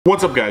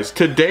What's up guys?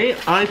 Today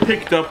I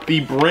picked up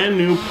the brand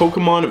new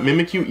Pokemon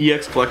Mimikyu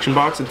EX collection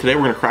box, and today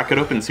we're going to crack it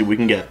open and see what we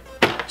can get.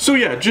 So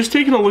yeah, just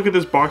taking a look at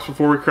this box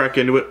before we crack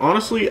into it.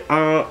 Honestly,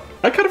 I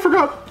kind of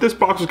forgot this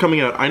box was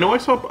coming out. I know I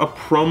saw a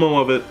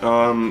promo of it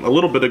a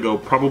little bit ago.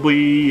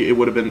 Probably it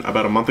would have been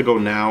about a month ago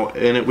now,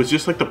 and it was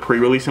just like the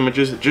pre-release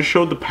images. It just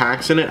showed the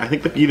packs in it. I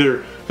think that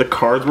either the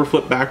cards were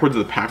flipped backwards or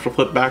the packs were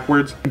flipped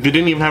backwards. They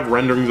didn't even have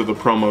renderings of the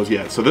promos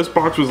yet. So this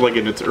box was like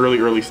in its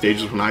early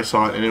stages when I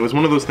saw it, and it was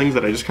one of those things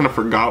that I just kind of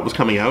forgot was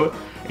coming out,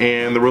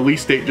 and the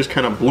release date just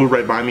kind of blew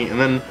right by me. And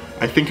then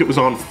I think it was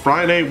on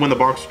Friday when the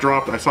box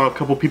dropped, I saw a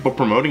couple people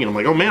promoting it, and I'm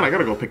like, oh man, I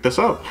gotta go pick this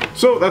up.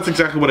 So that's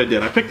exactly what I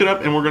did. I picked it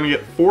up, and we're gonna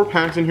get 4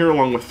 packs in here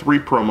along with 3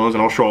 promos,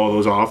 and I'll show all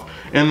those off.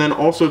 And then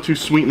also to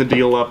sweeten the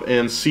deal up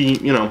and see,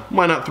 you know,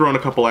 why not throw in a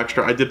couple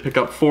extra. I did pick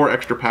up 4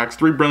 extra packs,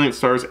 3 Brilliant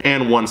Stars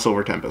and 1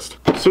 Silver Tempest.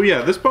 So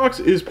yeah, this box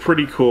is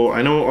pretty cool.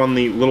 I know on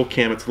the little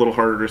cam it's a little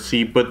harder to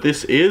see, but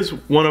this is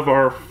one of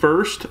our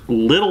first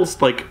little,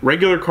 like,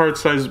 regular card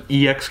size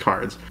EX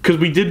cards. Because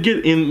we did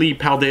get in the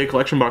Paldea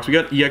collection box, we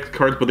got EX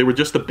cards, but they were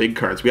just the big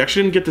cards. We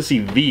actually didn't get to see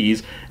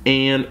these,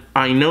 and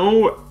I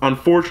know,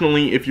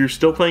 unfortunately, if you're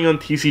still playing on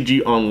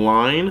TCG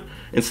Online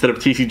instead of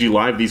TCG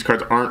Live, these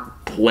cards aren't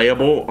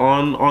playable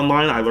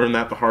online. I learned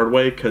that the hard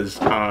way because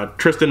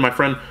Tristan, my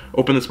friend,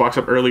 opened this box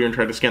up earlier and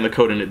tried to scan the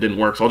code and it didn't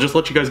work. So I'll just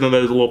let you guys know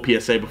that as a little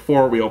PSA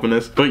before we open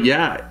this. But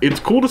yeah,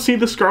 it's cool to see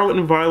the Scarlet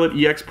and Violet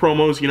EX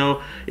promos. You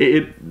know,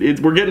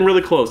 we're getting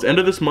really close. End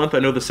of this month, I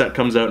know the set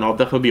comes out, and I'll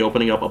definitely be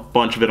opening up a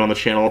bunch of it on the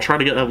channel. I'll try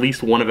to get at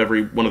least one of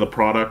every one of the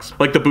products,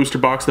 like the booster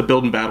box, the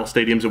build and battle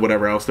stadiums, or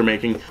whatever else they're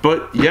making.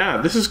 But yeah,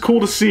 this is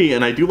cool to see,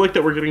 and I do like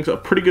that we're getting a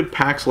pretty good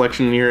pack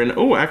selection in here. And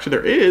oh, actually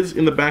there is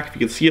in the back, if you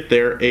can see it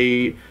there,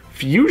 a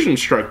Fusion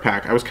Strike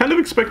pack. I was kind of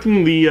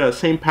expecting the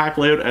same pack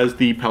layout as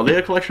the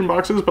Paldea collection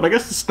boxes, but I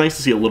guess it's nice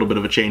to see a little bit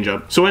of a change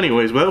up. So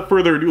anyways, without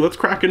further ado, let's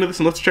crack into this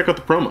and let's check out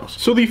the promos.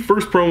 So the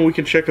first promo we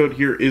can check out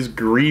here is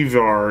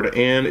Greavard,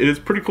 and it is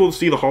pretty cool to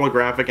see the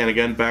holographic, and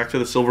again, back to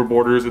the silver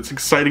borders. It's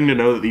exciting to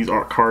know that these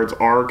cards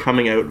are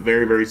coming out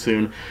very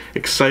soon.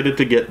 Excited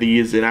to get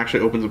these. It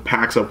actually opens the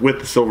packs up with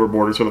the silver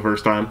borders for the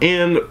first time.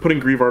 And putting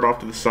Greavard off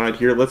to the side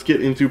here, let's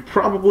get into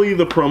probably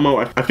the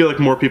promo I feel like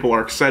more people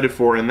are excited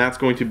for, and that's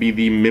going to be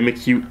the Mimikyu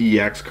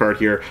EX card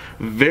here.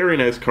 Very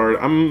nice card.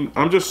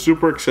 I'm just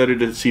super excited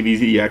to see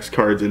these EX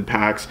cards in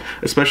packs,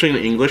 especially in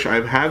English.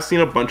 I have seen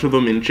a bunch of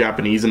them in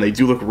Japanese, and they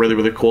do look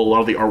really cool. A lot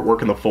of the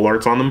artwork and the full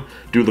arts on them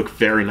do look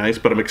very nice,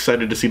 but I'm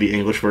excited to see the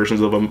English versions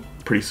of them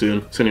pretty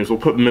soon. So anyways, we'll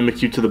put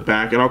Mimikyu to the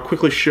back, and I'll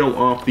quickly show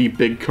off the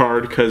big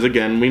card, because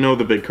again, we know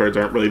the big cards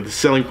aren't really the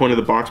selling point of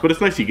the box, but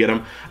it's nice you get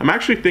them. I'm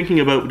actually thinking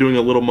about doing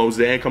a little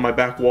mosaic on my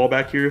back wall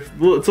back here.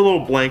 It's a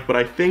little blank, but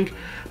I think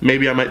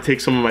maybe I might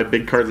take some of my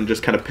big cards and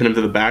just kind of pin them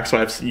to the back so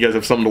you guys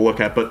have something to look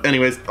at. But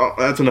anyways,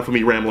 that's enough of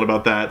me rambling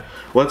about that.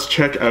 Let's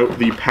check out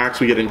the packs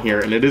we get in here.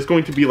 And it is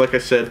going to be, like I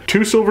said,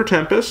 2 Silver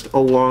Tempest,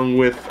 along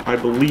with, I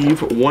believe,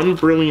 1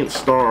 Brilliant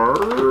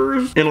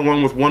Stars, and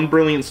along with 1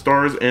 Brilliant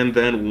Stars, and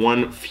then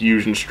 1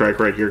 Fusion Strike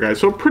right here, guys.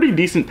 So a pretty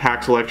decent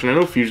pack selection. I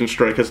know Fusion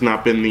Strike has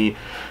not been the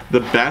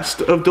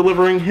best of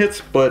delivering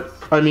hits, but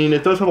I mean,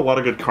 it does have a lot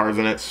of good cards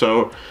in it,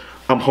 so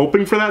I'm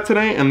hoping for that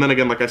today. And then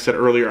again, like I said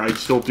earlier, I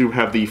still do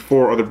have the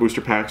 4 other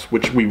booster packs,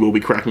 which we will be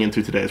cracking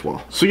into today as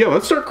well. So yeah,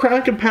 let's start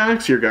cracking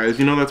packs here, guys.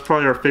 You know, that's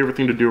probably our favorite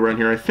thing to do around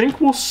here. I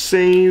think we'll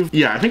save,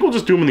 yeah, I think we'll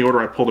just do them in the order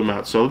I pulled them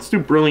out. So let's do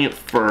Brilliant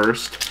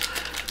first.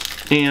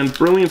 And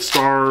Brilliant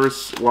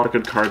Stars, a lot of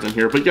good cards in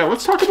here. But yeah,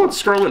 let's talk about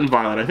Scarlet and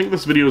Violet. I think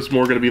this video is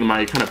more going to be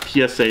my kind of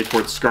PSA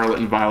towards Scarlet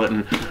and Violet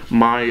and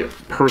my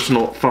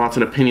personal thoughts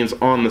and opinions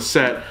on the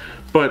set.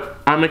 But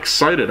I'm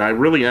excited, I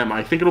really am.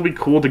 I think it'll be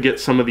cool to get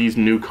some of these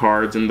new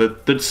cards and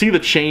to see the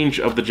change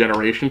of the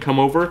generation come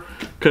over,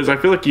 because I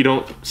feel like you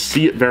don't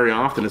see it very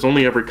often. It's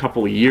only every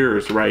couple of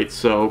years, right?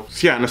 So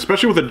yeah, and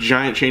especially with a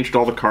giant change to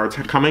all the cards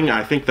coming,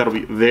 I think that'll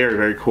be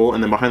very cool.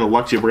 And then behind the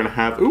Luxia, we're gonna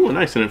have, ooh, a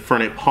nice and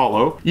Infernape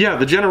Hollow. Yeah,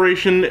 the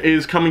generation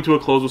is coming to a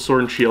close with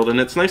Sword and Shield, and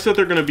it's nice that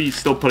they're gonna be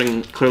still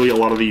putting clearly a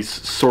lot of these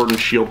Sword and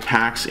Shield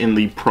packs in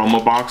the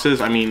promo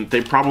boxes. I mean,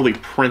 they probably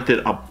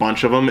printed a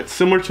bunch of them. It's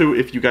similar to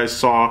if you guys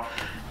saw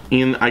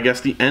in, I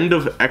guess, the end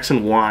of X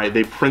and Y,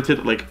 they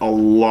printed like a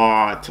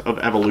lot of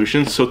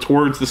evolutions. So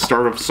towards the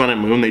start of Sun and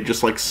Moon, they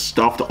just like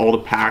stuffed all the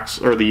packs,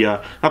 or the,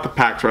 not the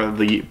packs, rather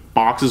the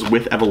boxes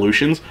with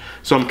evolutions.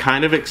 So I'm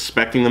kind of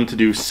expecting them to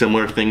do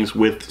similar things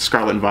with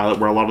Scarlet and Violet,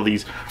 where a lot of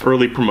these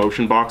early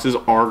promotion boxes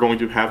are going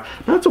to have,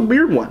 that's a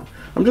weird one.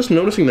 I'm just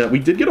noticing that we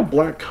did get a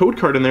black code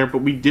card in there, but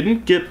we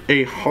didn't get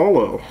a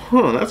holo.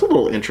 Huh, that's a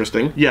little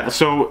interesting. Yeah,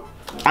 so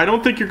I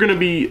don't think you're going to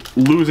be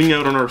losing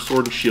out on our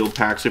Sword and Shield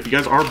packs. If you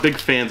guys are big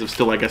fans of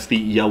still, I guess, the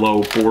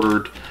yellow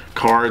bordered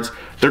cards,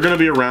 they're going to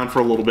be around for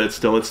a little bit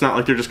still. It's not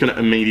like they're just going to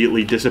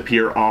immediately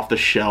disappear off the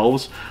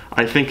shelves.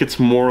 I think it's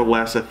more or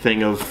less a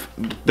thing of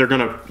they're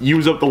going to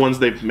use up the ones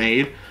they've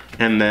made,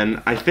 And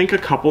then I think a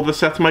couple of the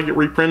sets might get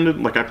reprinted,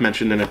 like I've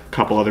mentioned in a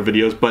couple other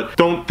videos, but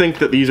don't think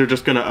that these are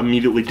just gonna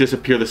immediately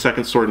disappear the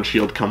second Sword and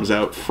Shield comes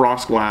out.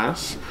 Frost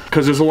Glass,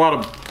 because there's a lot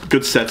of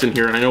good sets in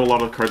here, and I know a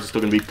lot of the cards are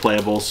still gonna be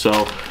playable,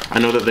 so I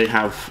know that they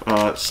have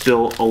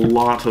still a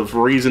lot of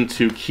reason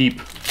to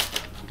keep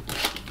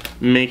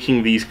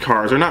making these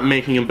cards, or not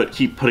making them, but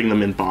keep putting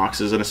them in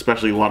boxes, and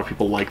especially a lot of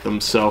people like them,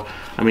 so,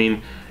 I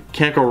mean,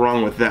 can't go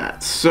wrong with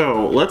that.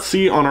 So let's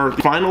see on our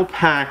final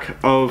pack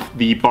of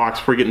the box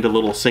before we get into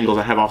little singles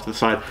I have off to the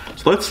side.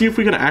 So let's see if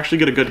we can actually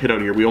get a good hit out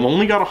here. We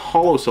only got a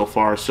holo so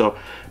far, so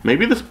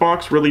maybe this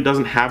box really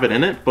doesn't have it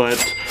in it,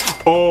 but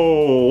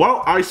oh,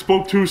 well, I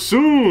spoke too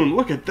soon.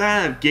 Look at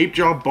that,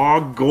 Gapejaw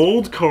Bog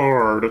gold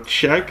card.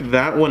 Check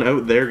that one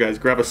out there, guys.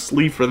 Grab a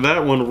sleeve for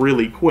that one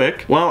really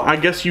quick. Well, I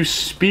guess you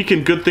speak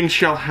and good things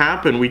shall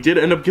happen. We did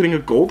end up getting a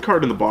gold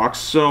card in the box,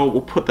 so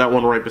we'll put that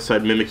one right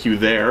beside Mimikyu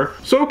there.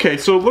 So, okay,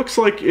 so it looks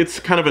like it's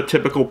kind of a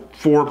typical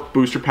 4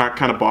 booster pack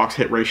kind of box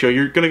hit ratio.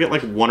 You're gonna get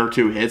like 1 or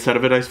 2 hits out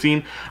of it, I've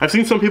seen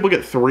some people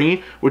get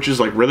 3, which is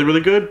like really, really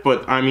good,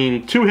 but I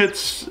mean, 2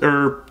 hits,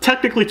 or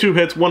technically 2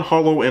 hits, 1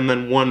 holo, and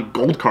then 1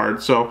 gold card.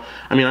 So,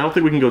 I mean, I don't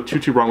think we can go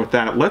too wrong with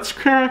that. Let's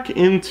crack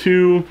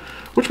into,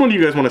 which one do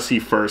you guys want to see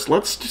first?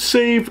 Let's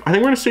save, I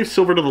think we're going to save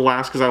Silver to the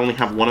last because I only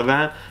have 1 of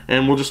that,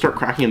 and we'll just start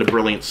cracking into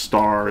Brilliant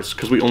Stars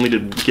because we only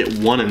did get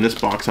 1 in this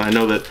box, and I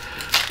know that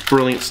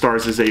Brilliant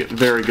Stars is a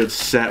very good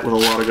set with a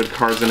lot of good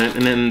cards in it.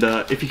 And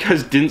then if you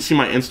guys didn't see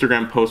my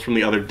Instagram post from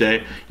the other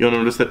day, you'll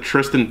notice that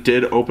Tristan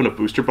did open a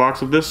booster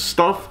box of this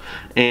stuff,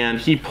 and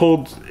he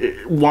pulled,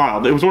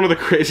 wild, it was one of the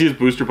craziest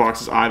booster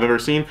boxes I've ever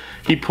seen.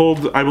 He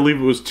pulled, I believe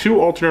it was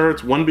 2 alternate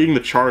arts, one being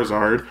the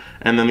Charizard,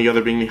 and then the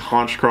other being the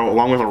Honchkrow,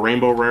 along with a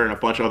Rainbow Rare and a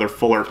bunch of other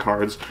full art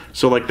cards.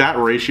 So like that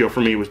ratio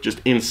for me was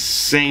just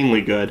insanely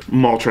good.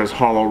 Moltres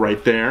Holo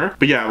right there.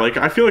 But yeah, like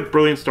I feel like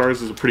Brilliant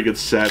Stars is a pretty good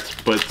set,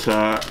 but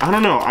I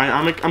don't know.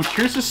 I'm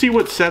curious to see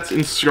what sets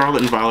in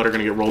Scarlet and Violet are going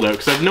to get rolled out,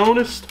 because I've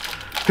noticed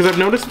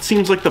it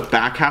seems like the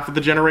back half of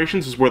the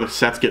generations is where the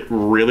sets get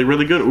really,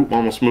 really good. Oop,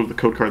 almost moved the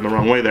code card in the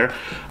wrong way there.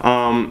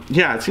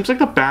 Yeah, it seems like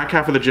the back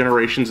half of the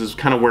generations is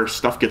kind of where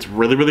stuff gets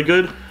really, really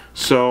good.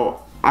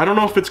 So I don't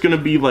know if it's going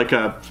to be like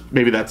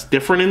maybe that's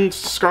different in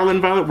Scarlet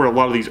and Violet, where a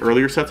lot of these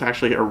earlier sets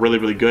actually are really,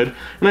 really good.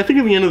 And I think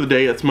at the end of the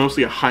day, it's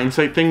mostly a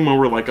hindsight thing, where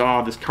we're like,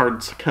 oh, this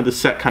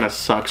set kind of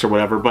sucks or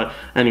whatever. But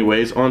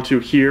anyways, onto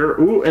here.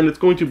 Ooh, and it's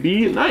going to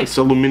be nice,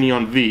 a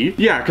Luminion V.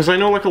 Yeah, because I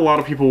know like a lot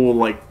of people will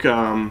like,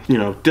 you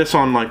know, diss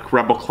on like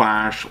Rebel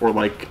Clash or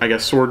like, I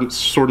guess, Sword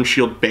and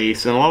Shield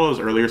base and a lot of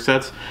those earlier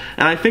sets.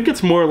 And I think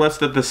it's more or less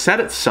that the set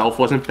itself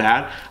wasn't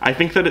bad. I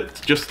think that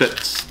it's just that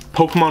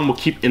Pokemon will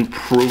keep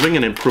improving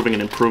and improving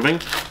and improving,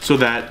 so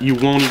that you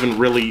won't even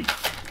really,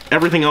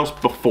 everything else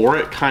before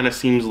it kind of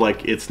seems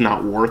like it's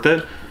not worth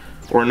it,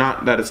 or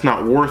not that it's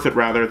not worth it,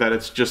 rather that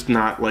it's just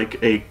not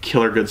like a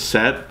killer good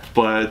set.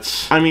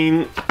 But I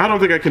mean, I don't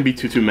think I can be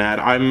too mad.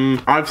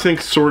 I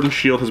think Sword and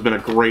Shield has been a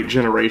great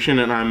generation,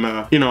 and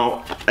I'm you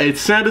know,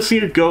 it's sad to see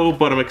it go,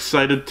 but I'm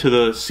excited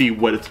to see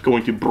what it's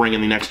going to bring in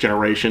the next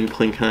generation.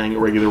 Klinklang,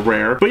 regular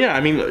rare. But yeah,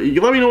 I mean,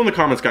 you let me know in the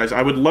comments, guys.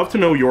 I would love to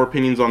know your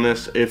opinions on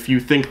this. If you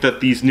think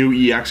that these new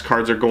EX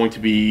cards are going to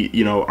be,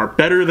 you know, are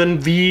better than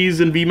Vs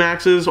and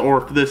VMAXs,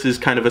 or if this is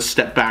kind of a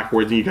step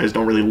backwards and you guys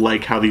don't really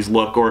like how these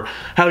look, or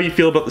how you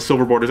feel about the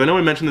silver borders. I know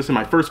I mentioned this in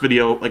my first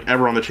video, like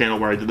ever on the channel,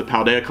 where I did the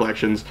Paldea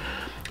collections.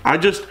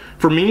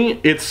 For me,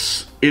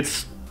 it's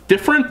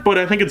different, but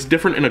I think it's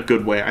different in a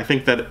good way. I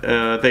think that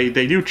they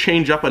do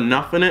change up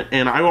enough in it,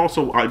 and I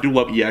do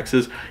love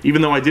EXs,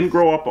 even though I didn't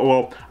grow up,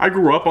 well, I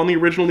grew up on the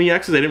original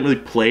EXs. I didn't really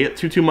play it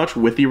too much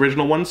with the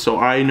original ones, so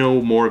I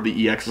know more of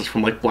the EXs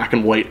from like Black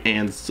and White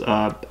and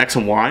X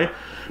and Y.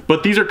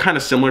 But these are kind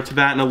of similar to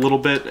that in a little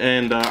bit,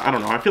 and I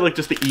don't know, I feel like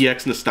just the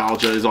EX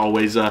nostalgia is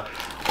always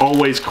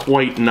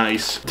quite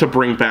nice to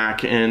bring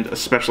back, and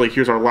especially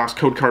here's our last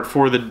code card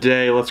for the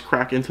day. Let's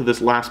crack into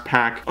this last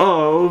pack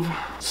of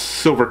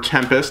Silver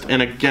Tempest,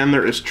 and again,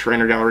 there is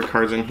Trainer Gallery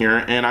cards in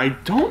here, and I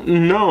don't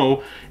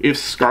know if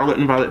Scarlet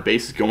and Violet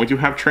base is going to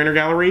have Trainer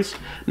Galleries.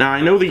 Now,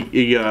 I know the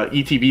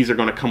ETBs are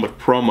going to come with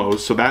promos,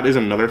 so that is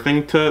another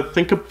thing to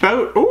think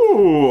about.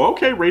 Ooh,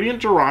 okay,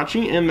 Radiant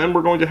Jirachi, and then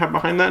we're going to have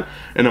behind that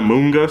an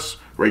Amoonguss,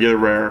 regular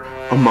rare,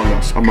 Among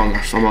Us.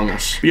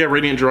 But yeah,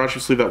 Radiant Jirachi,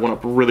 sleeve that one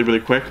up really,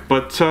 really quick.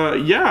 But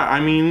yeah, I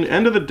mean,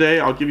 end of the day,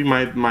 I'll give you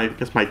my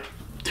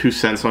 2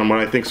 cents on what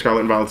I think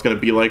Scarlet and Violet's going to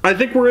be like. I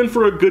think we're in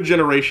for a good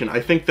generation.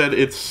 I think that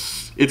it's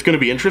going to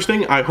be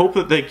interesting. I hope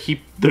that they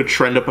keep the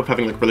trend up of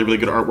having like really, really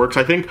good artworks.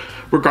 I think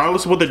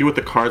regardless of what they do with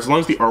the cards, as long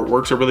as the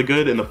artworks are really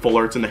good and the full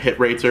arts and the hit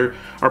rates are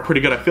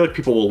pretty good, I feel like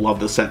people will love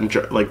the set,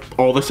 like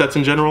all the sets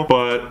in general.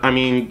 But I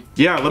mean,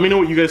 yeah, let me know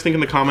what you guys think in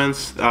the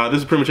comments. This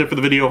is pretty much it for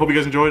the video. Hope you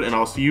guys enjoyed, and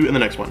I'll see you in the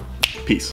next one. Peace.